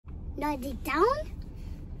Not it down.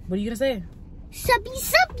 What are you gonna say? Subby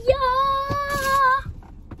sub, y'all.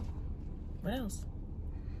 What else?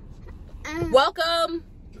 Welcome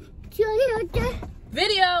to the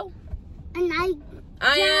video. And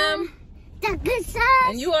I am. The good side.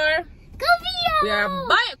 And you are. Go video. We are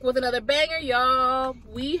back with another banger, y'all.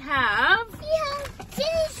 We have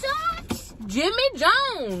Jimmy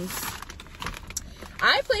John's.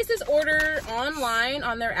 I placed this order online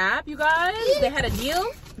on their app, you guys. They had a deal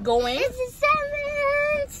going. It's the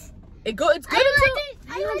 7th. It's good until.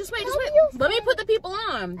 Just wait. Let me put the people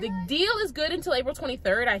on. The deal is good until April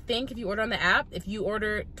 23rd, I think, if you order on the app. If you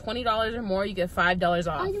order $20 or more, you get $5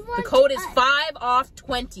 off. The code is 5 off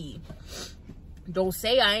 20. Don't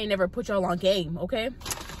say I ain't never put y'all on game, okay?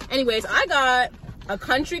 Anyways, I got a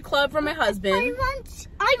country club for my husband.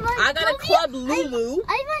 I got a Club Lulu.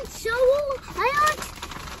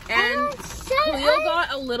 And Cleo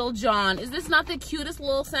got a Little John. Is this not the cutest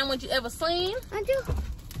little sandwich you ever seen? I do.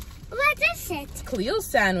 What is it? It's Cleo's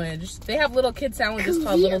sandwich. They have little kid sandwiches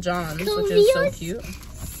called Little John's, which is so cute.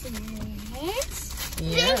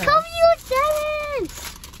 Yeah.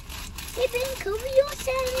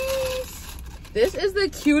 This is the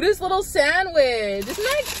cutest little sandwich. Isn't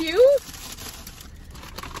that cute?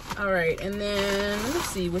 All right, and then let me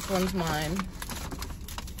see which one's mine.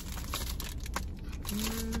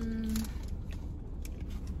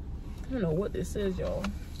 I don't know what this is, y'all.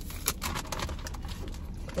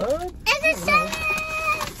 Club? It's a sandwich!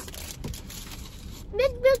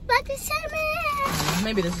 Big bucket sandwich!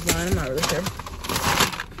 Maybe this is mine. I'm not really sure.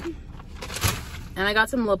 And I got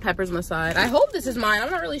some little peppers on the side. I hope this is mine.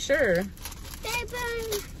 I'm not really sure.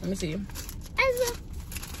 Let me see.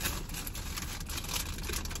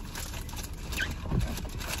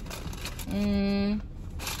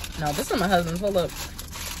 No, this is my husband's. Hold up.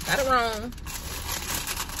 Got it wrong.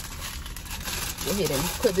 Go ahead and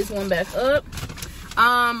put this one back up.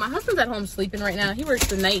 My husband's at home sleeping right now. He works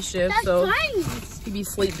the night shift, so he be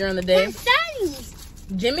asleep during the day.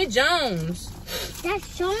 Jimmy John's.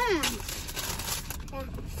 That's Sean.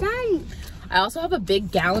 I also have a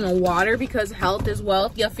big gallon of water because health is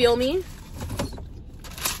wealth. You feel me?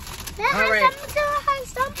 All right.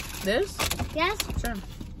 This? Yes. Sure.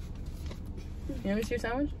 You want me to see your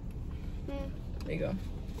sandwich? There you go.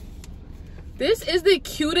 This is the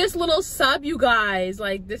cutest little sub, you guys.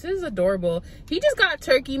 Like, this is adorable. He just got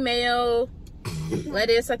turkey, mayo,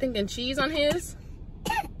 lettuce, I think, and cheese on his.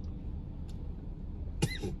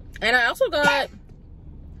 And I also got,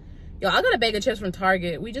 yo, I got a bag of chips from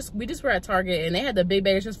Target. We just were at Target, and they had the big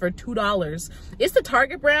bag of chips for $2. It's the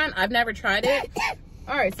Target brand. I've never tried it.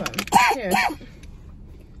 All right, son. Here.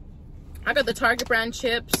 I got the Target brand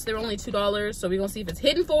chips. They're only $2, so we're gonna see if it's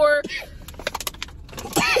hidden for.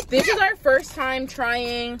 This is our first time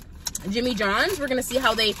trying Jimmy John's. We're gonna see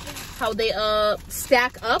how they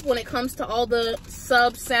stack up when it comes to all the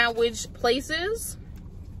sub sandwich places.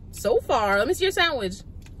 So far, let me see your sandwich.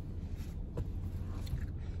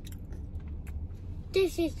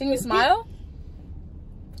 Can you smile?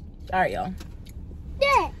 All right, y'all.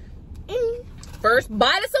 First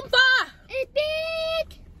bite of some pie. It's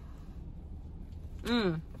big.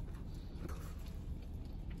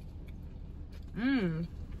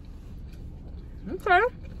 Okay.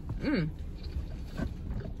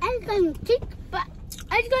 I'm gonna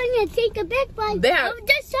take a big bite of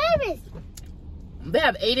the service. They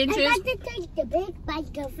have 8 inches. I got to take the big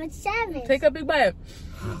bite of the service. Take a big bite.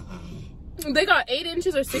 They got 8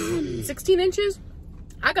 inches or 16 inches.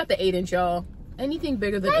 I got the 8 inch, y'all. Anything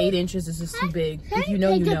bigger than 8 inches is just too big. If you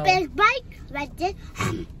know, you know. Take a big bite right there.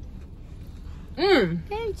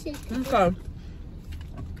 Okay.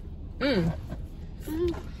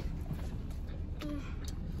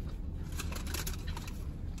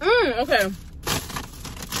 Okay.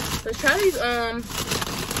 Let's try these,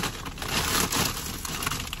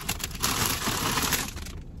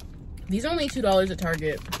 these are only $2 at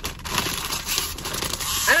Target.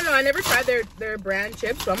 I don't know, I never tried their brand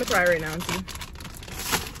chips, so I'm gonna try it right now and see.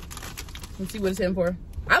 Let's see what it's in for.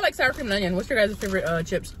 I like sour cream and onion. What's your guys' favorite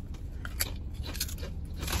chips?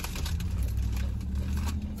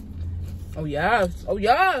 Oh yes, oh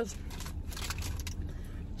yes.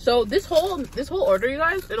 So this whole order, you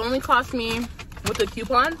guys, it only cost me with the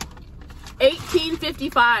coupon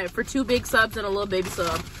 $18.55 for 2 big subs and a little baby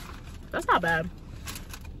sub. That's not bad.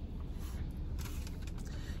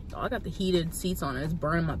 Oh, I got the heated seats on it. It's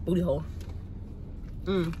burning my booty hole.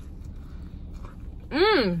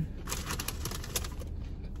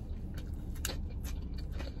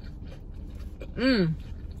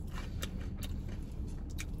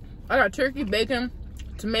 I got turkey, bacon,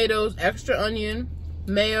 tomatoes, extra onion,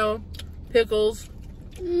 mayo, pickles,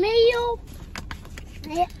 mayo.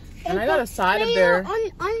 And I got a side of their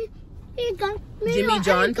Jimmy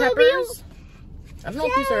John peppers. I don't know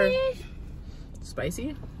if these are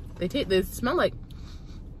spicy. They smell like,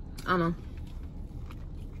 I don't know.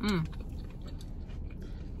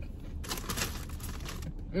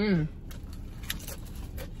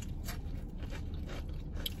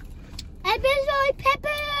 Pepper.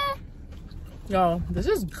 Yo, this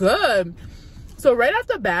is good. So right off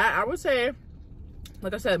the bat, I would say,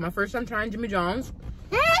 like I said, my first time trying Jimmy John's.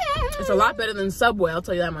 It's a lot better than Subway, I'll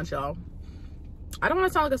tell you that much, y'all. I don't want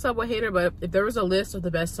to sound like a Subway hater, but if there was a list of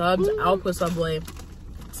the best subs, I'll put Subway.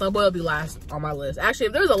 Subway will be last on my list. Actually,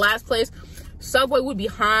 if there was a last place, Subway would be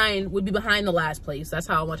behind the last place. That's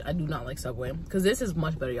how much I do not like Subway. Because this is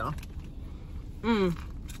much better, y'all.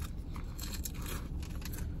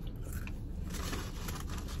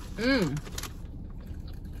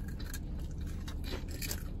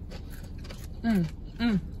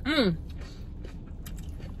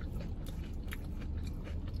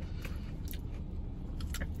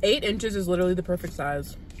 Eight inches is literally the perfect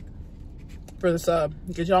size for the sub.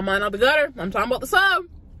 Get y'all mind out the gutter. I'm talking about the sub.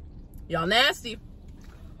 Y'all nasty.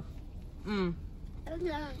 Oh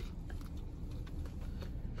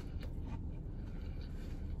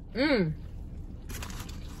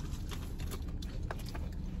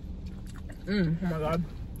my god.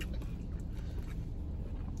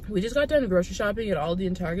 We just got done grocery shopping at Aldi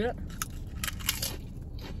and Target.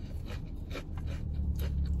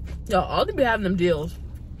 Yo, Aldi be having them deals.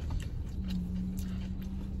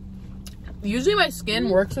 Usually my skin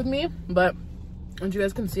works with me, but as you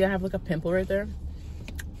guys can see, I have like a pimple right there.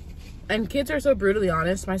 And kids are so brutally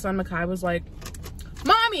honest. My son Makai was like,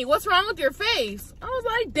 "Mommy, what's wrong with your face?" I was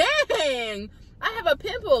like, "Dang, I have a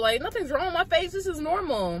pimple. Like, nothing's wrong with my face. This is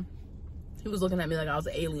normal." He was looking at me like I was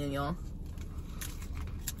an alien, y'all.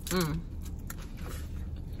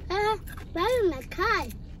 Where's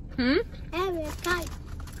Makai? Where's Makai?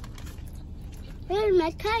 Where's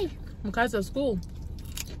Makai? Makai's at school.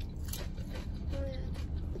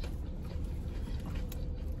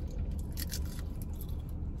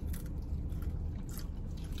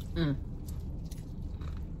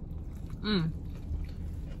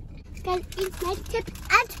 Can eat my chips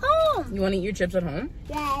at home. You want to eat your chips at home?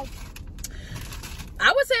 Yes.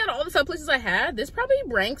 I would say out of all the sub places I had, this probably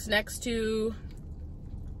ranks next to,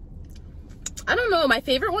 I don't know, my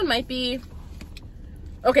favorite one might be,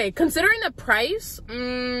 okay, considering the price,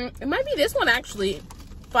 it might be this one actually.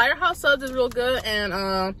 Firehouse Subs is real good,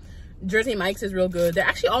 and Jersey Mike's is real good. They're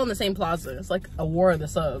actually all in the same plaza. It's like a war of the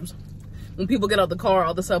subs. When people get out the car,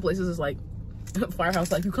 all the sub places is like,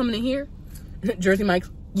 Firehouse like, "You coming in here?" Jersey Mike's,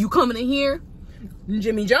 "You coming in here?" And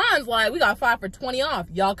Jimmy John's like, "We got 5 for 20 off.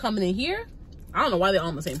 Y'all coming in here?" I don't know why they're all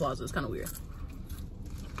in the same plaza. It's kind of weird.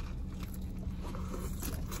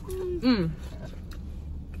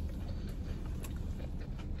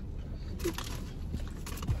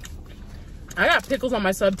 I got pickles on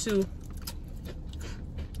my sub too.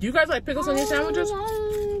 Do you guys like pickles on your sandwiches?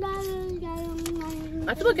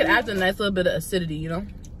 I feel like it adds a nice little bit of acidity, you know?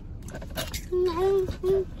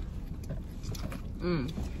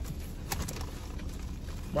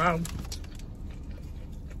 Wow.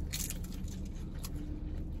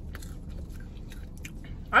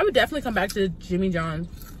 I would definitely come back to Jimmy John's.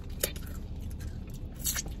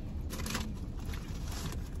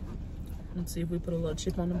 Let's see if we put a little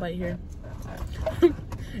chip on the bite here.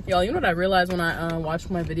 Y'all, you know what I realized when I watch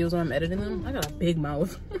my videos when I'm editing them? I got a big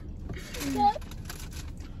mouth.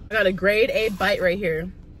 I got a grade A bite right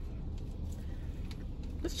here.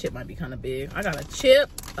 This chip might be kind of big. I got a chip,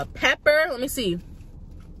 a pepper. Let me see.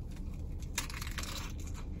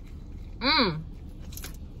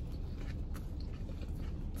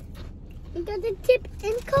 We got the tip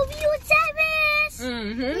and Kobe service.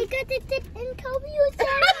 We got the tip and Kobe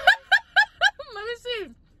service. Let me see.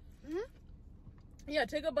 Yeah,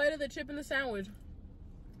 take a bite of the chip in the sandwich.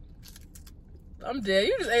 I'm dead.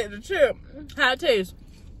 You just ate the chip. How it taste?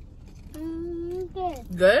 Good.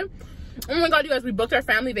 Good? Oh my god, you guys, we booked our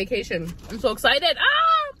family vacation. I'm so excited.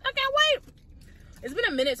 Ah, I can't wait. It's been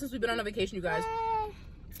a minute since we've been on a vacation, you guys.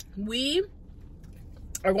 We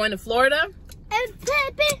are going to Florida. And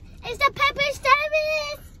pepper. It's the pepper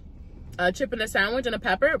service. A chip and a sandwich and a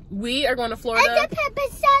pepper. We are going to Florida. And the pepper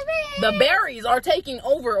service. The berries are taking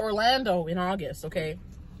over Orlando in August, okay?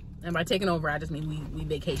 And by taking over, I just mean we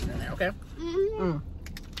vacation in there, okay?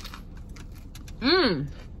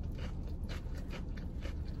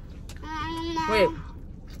 Wait.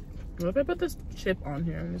 What if I put this chip on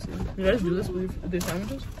here? Let me see. You guys do this with these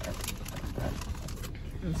sandwiches?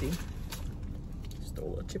 Let me see. Just throw a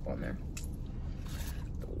little chip on there.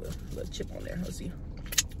 Throw a little chip on there. Let's see.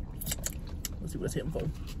 Let's see what it's hitting for.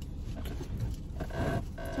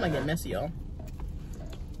 This might get messy, y'all.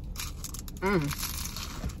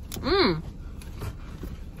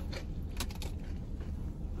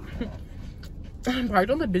 I'm parked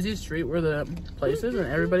on the busy street where the place is, and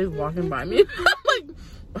everybody's walking by me. I'm like,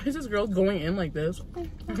 why is this girl going in like this? I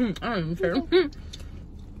don't even care.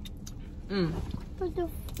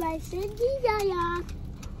 Butterflies in the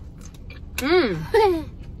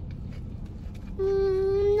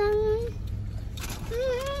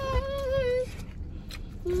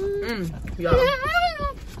Y'all.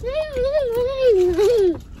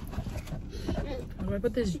 I'm gonna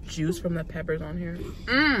put this juice from the peppers on here.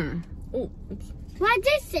 Oh, oops. What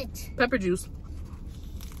is it? Pepper juice.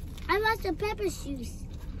 I want the pepper juice.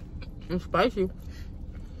 It's spicy.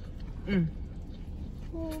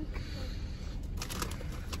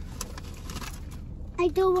 I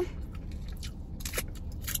do.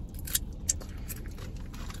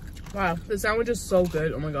 Wow, the sandwich is so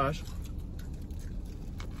good. Oh my gosh.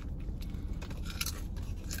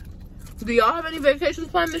 Do y'all have any vacations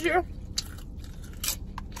planned this year?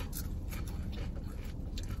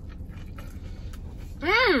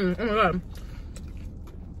 Oh my god.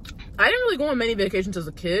 I didn't really go on many vacations as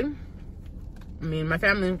a kid. I mean, my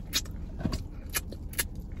family.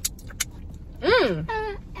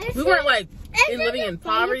 We weren't like living in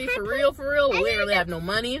poverty for real. We didn't really have no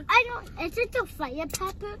money. Is it the fire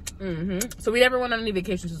pepper? So we never went on any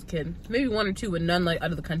vacations as a kid. Maybe one or two, but none like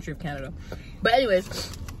out of the country of Canada. But anyways,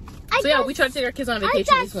 so yeah, we try to take our kids on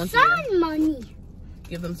vacation at least once a year. I got sun money.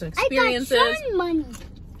 Give them some experiences. I got sun money.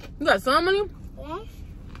 You got sun money? Yes.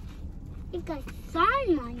 I got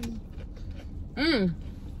sun money.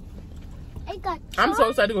 I got sun. I'm so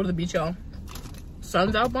excited to go to the beach, y'all.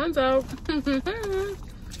 Sun's out, buns out.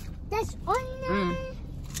 That's on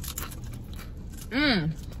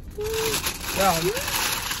Wow.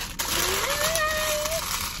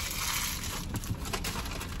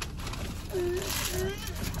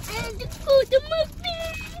 And go to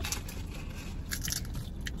MUKBANG.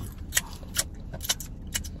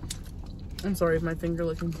 I'm sorry if my finger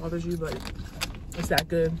licking bothers you, but it's that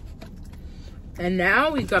good. And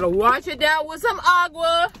now we gotta wash it down with some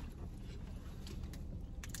agua.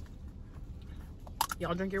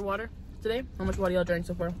 Y'all drink your water today? How much water y'all drank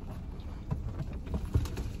so far?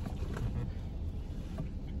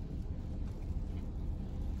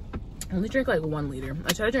 I only drink like 1 liter.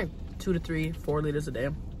 I try to drink 2 to 3, 4 liters a day.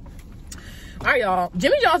 All right, y'all.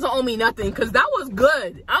 Jimmy John's don't owe me nothing because that was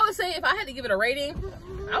good. I would say if I had to give it a rating,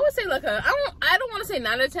 I would say like I don't want to say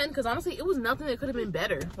 9 out of 10 because honestly it was nothing that could have been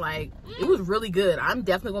better. Like it was really good. I'm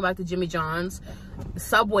definitely going back to Jimmy John's.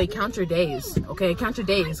 Subway, count your days, okay? Count your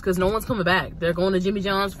days because no one's coming back. They're going to Jimmy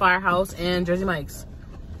John's, Firehouse, and Jersey Mike's.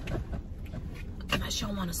 Unless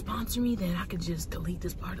y'all want to sponsor me, then I could just delete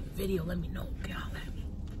this part of the video. Let me know. Get all at me.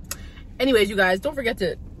 Anyways, you guys, don't forget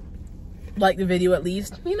to like the video at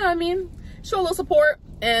least. You know what I mean? Show a little support.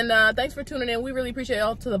 And thanks for tuning in. We really appreciate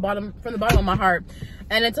y'all from the bottom of my heart.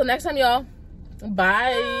 And until next time, y'all.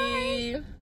 Bye.